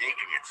risk of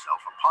shaking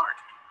itself apart.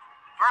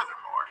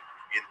 Furthermore,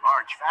 in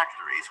large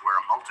factories where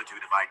a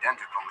multitude of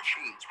identical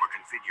machines were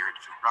configured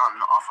to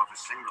run off of a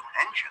single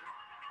engine,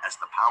 as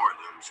the power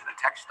looms in a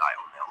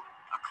textile mill,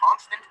 a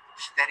constant,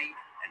 steady,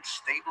 and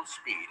stable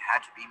speed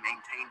had to be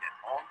maintained at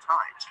all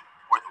times,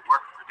 or the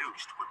work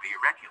produced would be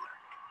irregular.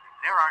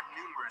 There are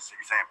numerous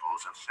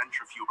examples of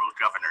centrifugal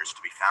governors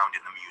to be found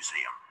in the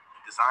museum,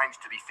 designed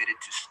to be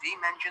fitted to steam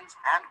engines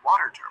and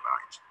water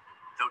turbines.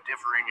 Though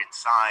differing in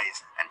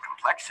size and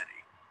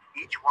complexity,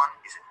 each one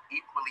is an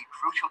equally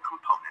crucial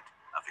component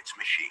of its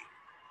machine.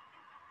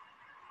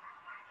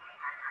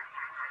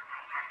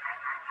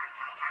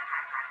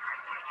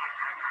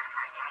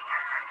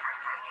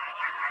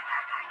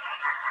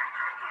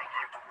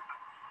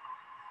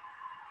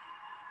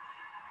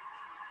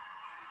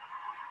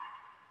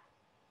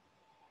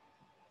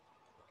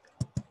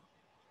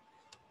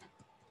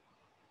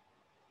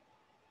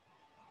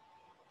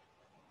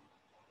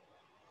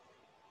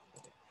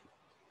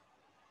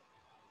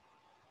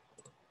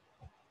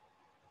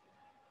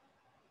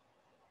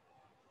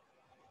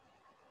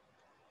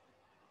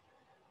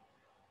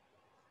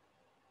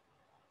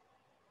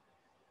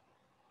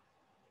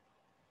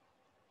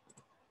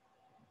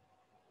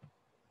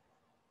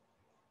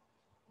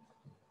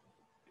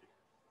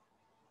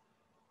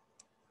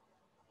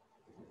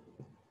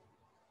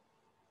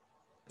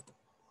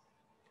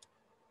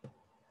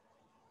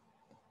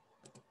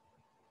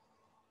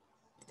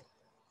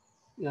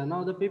 Yeah,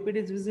 now the PPT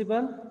is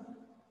visible.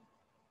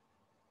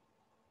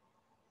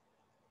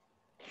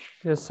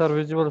 Yes, sir.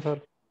 Visible,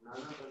 sir.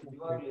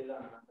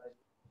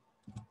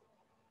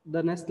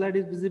 The next slide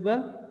is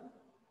visible.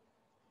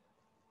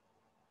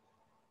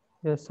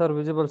 Yes, sir.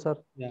 Visible, sir.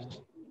 Yeah.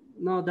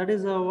 Now that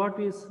is what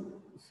we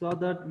saw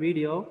that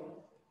video.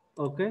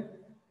 Okay.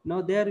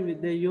 Now there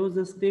they use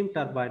a steam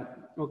turbine.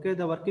 Okay.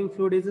 The working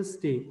fluid is a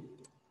steam.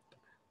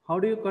 How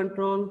do you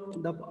control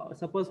the,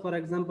 suppose for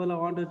example, I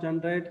want to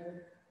generate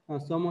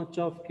so much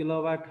of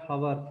kilowatt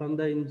hour from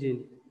the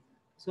engine.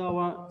 So I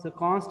want the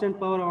constant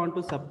power I want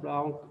to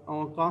supply,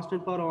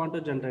 constant power I want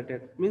to generate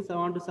it. Means I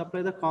want to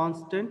supply the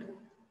constant,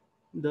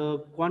 the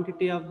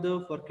quantity of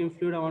the working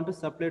fluid I want to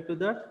supply to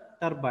the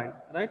turbine,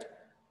 right?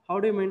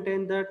 How do you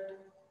maintain that?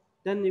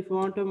 Then if you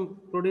want to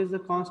produce the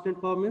constant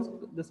power, means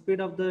the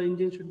speed of the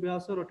engine should be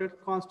also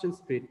rotate constant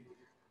speed,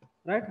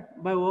 right?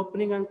 By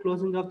opening and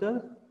closing of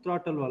the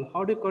throttle valve.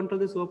 How do you control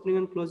this opening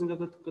and closing of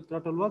the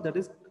throttle valve? That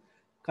is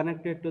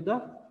connected to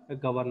the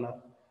governor.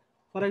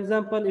 For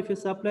example, if you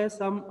supply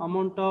some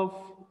amount of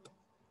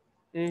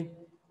a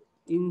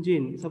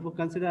engine, suppose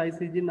consider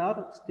IC engine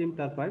or steam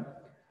turbine.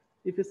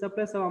 If you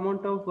supply some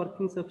amount of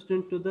working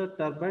substance to the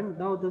turbine,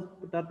 now the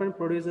turbine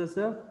produces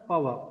a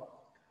power.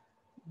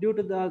 Due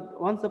to the,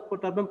 once the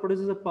turbine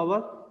produces a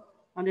power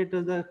and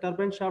the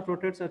turbine shaft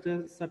rotates at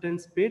a certain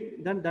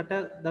speed, then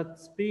that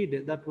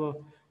speed, that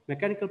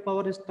mechanical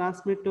power is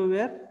transmitted to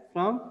where?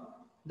 From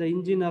the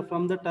engine or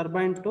from the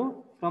turbine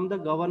to from the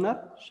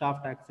governor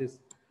shaft axis.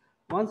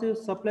 Once you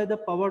supply the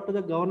power to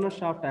the governor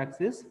shaft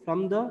axis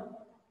from the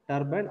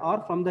turbine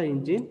or from the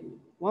engine,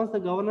 once the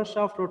governor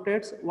shaft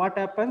rotates, what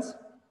happens?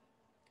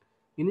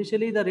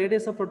 Initially, the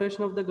radius of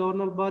rotation of the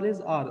governor bar is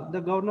R.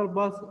 The governor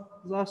bars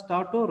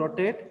start to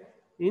rotate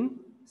in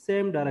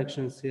same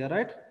directions here,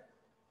 right?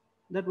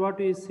 That what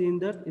we see in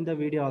the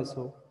video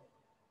also.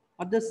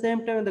 At the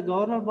same time, when the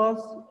governor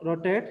bars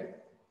rotate,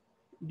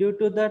 due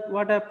to that,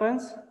 what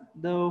happens?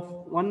 The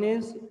one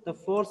is the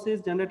force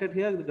is generated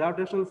here, the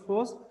gravitational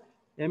force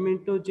m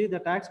into g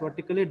that acts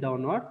vertically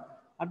downward.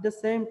 At the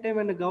same time,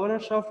 when the governor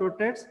shaft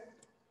rotates,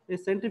 a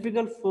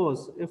centrifugal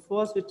force, a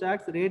force which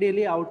acts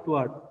radially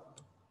outward.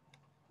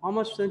 How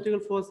much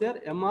centrifugal force here?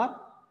 Mr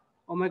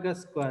omega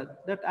square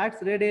that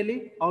acts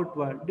radially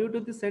outward. Due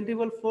to the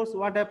centrifugal force,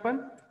 what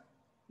happened?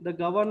 The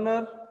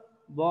governor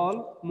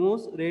ball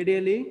moves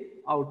radially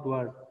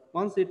outward.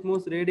 Once it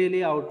moves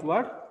radially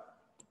outward,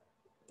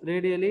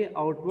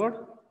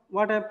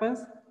 what happens?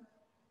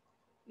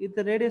 If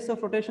the radius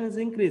of rotation is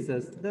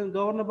increases, then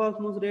governor ball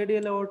moves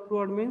radially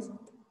outward, means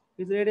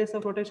its radius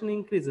of rotation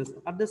increases.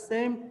 At the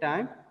same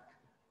time,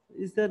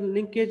 is the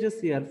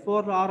linkages here,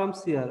 4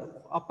 arms here.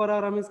 Upper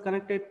arm is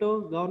connected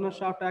to governor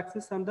shaft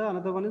axis and the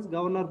another one is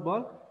governor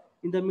ball.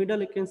 In the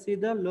middle, you can see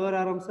the lower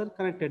arms are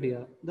connected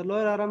here. The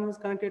lower arm is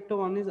connected to,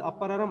 one is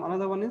upper arm,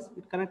 another one is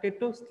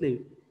connected to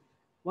sleeve.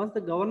 Once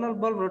the governor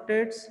ball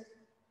rotates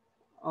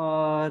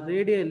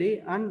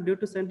radially, and due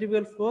to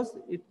centrifugal force,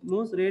 it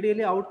moves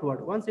radially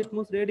outward. Once it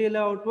moves radially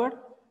outward,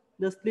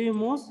 the sleeve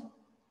moves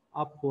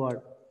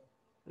upward,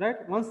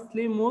 right? Once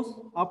sleeve moves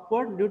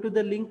upward, due to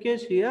the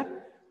linkage here,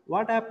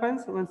 What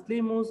happens when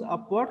sleeve moves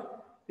upward?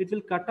 It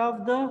will cut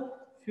off the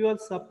fuel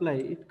supply.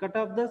 It cut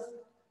off the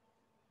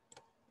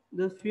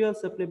fuel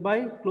supply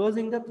by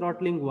closing the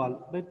throttling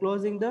valve. By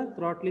closing the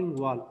throttling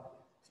valve.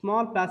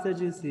 Small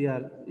passage is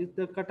here. If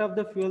the cut off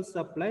the fuel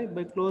supply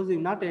by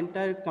closing, not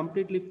entire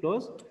completely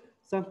closed,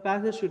 some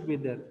passage should be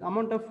there.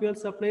 Amount of fuel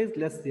supply is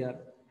less here.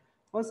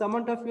 Once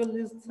amount of fuel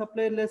is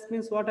supplied less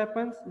means what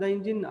happens? The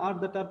engine or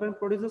the turbine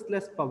produces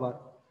less power.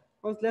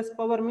 Once less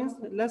power means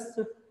less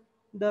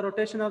the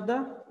rotation of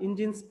the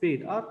engine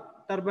speed or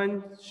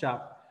turbine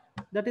shaft.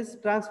 That is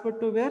transferred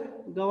to where?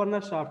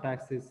 Governor shaft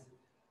axis.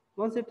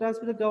 Once it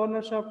transfers to the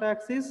governor shaft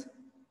axis,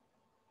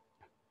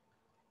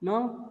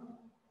 now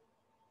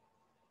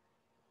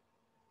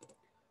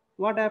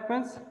what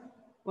happens?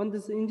 When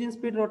this engine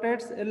speed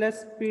rotates,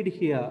 less speed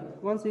here.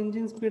 Once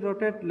engine speed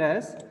rotates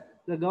less,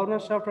 the governor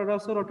shaft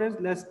also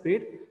rotates less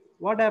speed.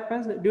 What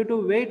happens? Due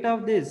to weight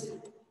of this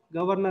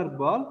governor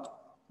ball,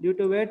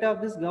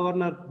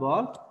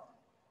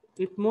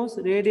 it moves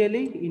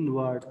radially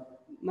inward.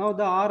 Now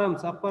the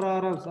arms, upper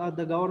arms of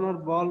the governor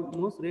ball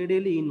moves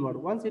radially inward.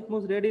 Once it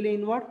moves radially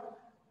inward,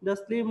 the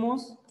sleeve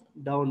moves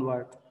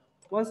downward.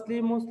 Once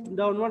sleeve moves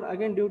downward,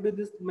 again due to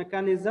this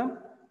mechanism,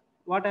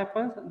 what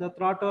happens? The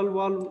throttle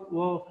valve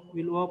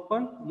will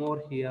open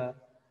more here.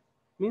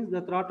 Means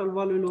the throttle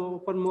valve will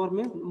open more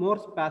means more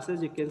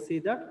passage, you can see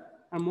that,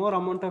 and more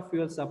amount of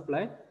fuel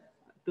supply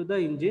to the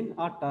engine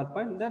or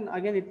turbine, then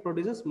again it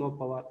produces more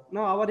power.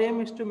 Now our aim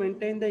is to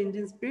maintain the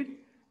engine speed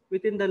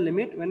within the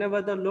limit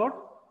whenever the load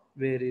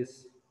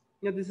varies.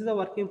 Now this is the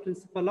working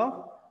principle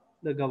of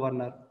the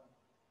governor.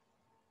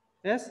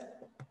 Yes.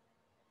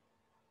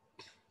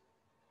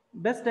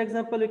 Best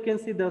example you can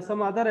see there.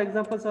 Some other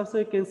examples also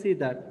you can see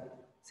that.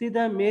 See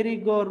the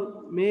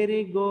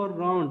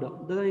merry-go-round,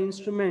 the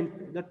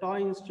instrument, the toy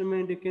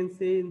instrument you can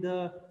see in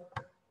the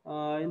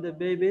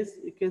babies.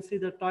 You can see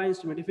the toy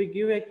instrument. If you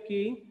give a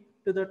key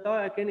to the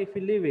toy, again if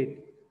you leave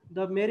it,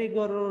 the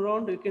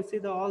merry-go-round, you can see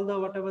the all the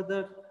whatever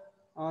the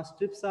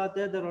strips are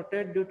there, they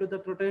rotate. Due to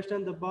the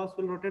rotation, the balls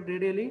will rotate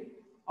radially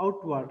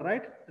outward,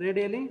 right?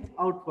 Radially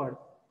outward.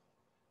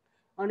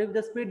 And if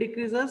the speed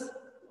decreases,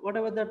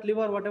 whatever that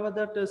lever, whatever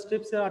that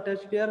strips are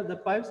attached here, the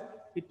pipes,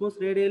 it moves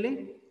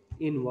radially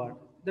inward.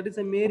 That is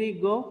a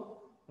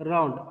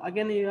merry-go-round.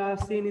 Again, you have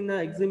seen in the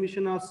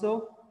exhibition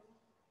also,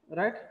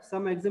 right?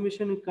 Some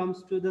exhibition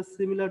comes to the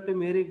similar to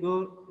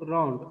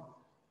merry-go-round.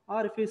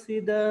 Or if you see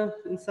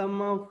in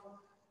some of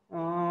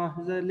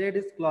the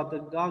ladies' cloth, the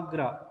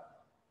gagra.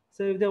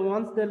 So if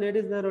once the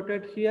ladies they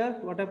rotate here,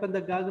 what happens?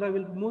 The gagra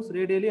will move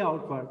radially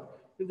outward.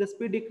 If the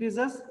speed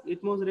decreases,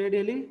 it moves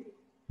radially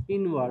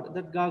inward.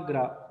 That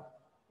gagra,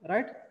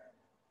 right?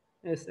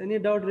 Yes. Any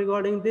doubt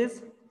regarding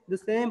this? The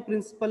same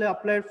principle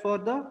applied for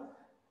the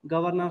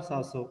governors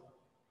also.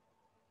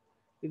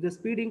 If the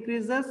speed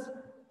increases,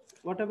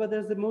 whatever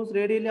there's the moves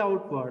radially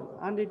outward,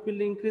 and it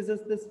will increases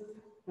this.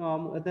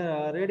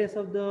 The radius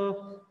of the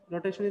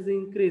rotation is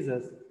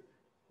increases.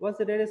 Once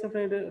the radius of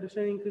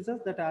rotation increases,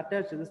 that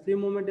attached, the sleeve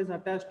movement is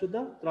attached to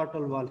the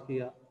throttle valve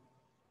here.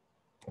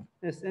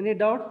 Yes, any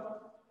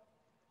doubt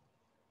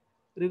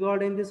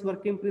regarding this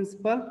working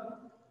principle?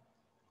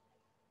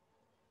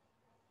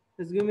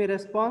 Just give me a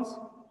response.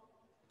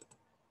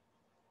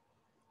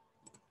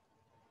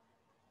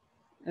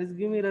 Just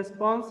give me a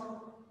response.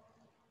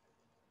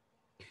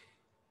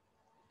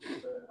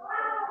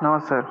 No,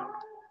 sir.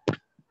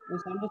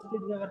 Yes,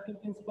 understood the working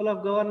principle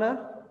of governor?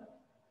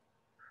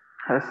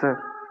 Yes,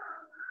 sir.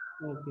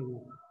 Okay.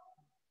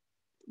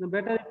 Now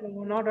better if you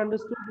have not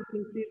understood, you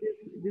can see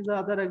these are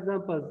other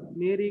examples.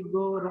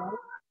 Merry-go-round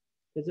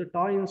is a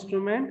toy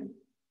instrument,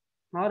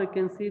 or you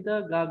can see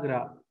the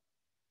gagra.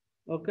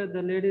 Okay,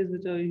 the ladies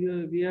which are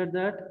here wear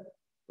that.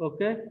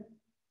 Okay,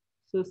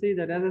 so see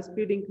that as the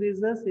speed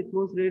increases, it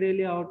moves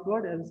radially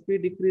outward. As the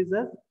speed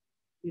decreases,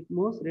 it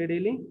moves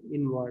radially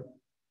inward.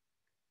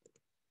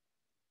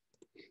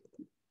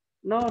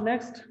 Now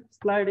next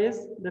slide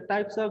is the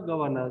types of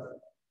governors.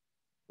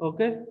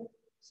 Okay,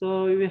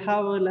 so we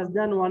have less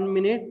than 1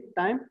 minute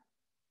time.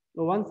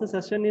 So once the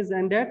session is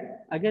ended,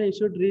 again you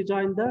should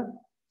rejoin the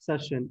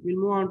session. We'll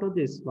move on to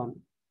this one.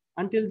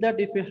 Until that,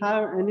 if you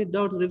have any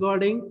doubt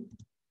regarding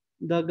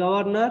the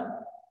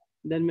governor,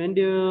 then when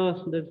do you,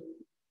 the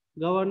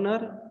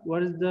governor,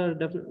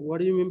 what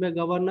do you mean by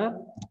governor?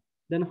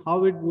 Then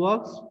how it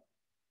works?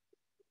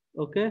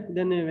 Okay,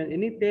 then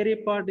any theory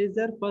part is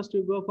there, first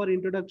you go for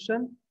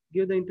introduction,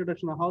 give the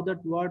introduction of how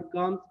that word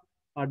comes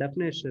or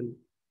definition.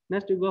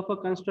 Next you go for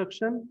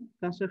construction.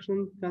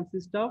 Construction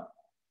consists of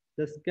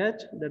the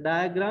sketch, the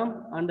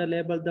diagram, and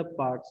label the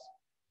parts.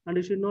 And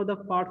you should know the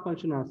part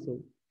function also.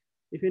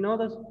 If you know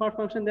the part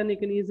function, then you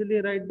can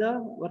easily write the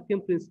working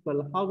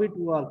principle, how it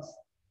works.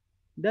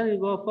 Then you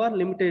go for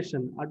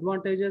limitation,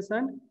 advantages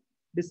and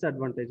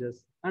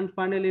disadvantages. And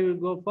finally, we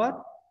go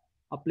for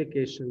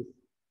applications.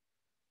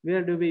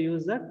 Where do we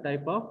use that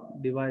type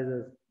of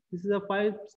devices? This is the 5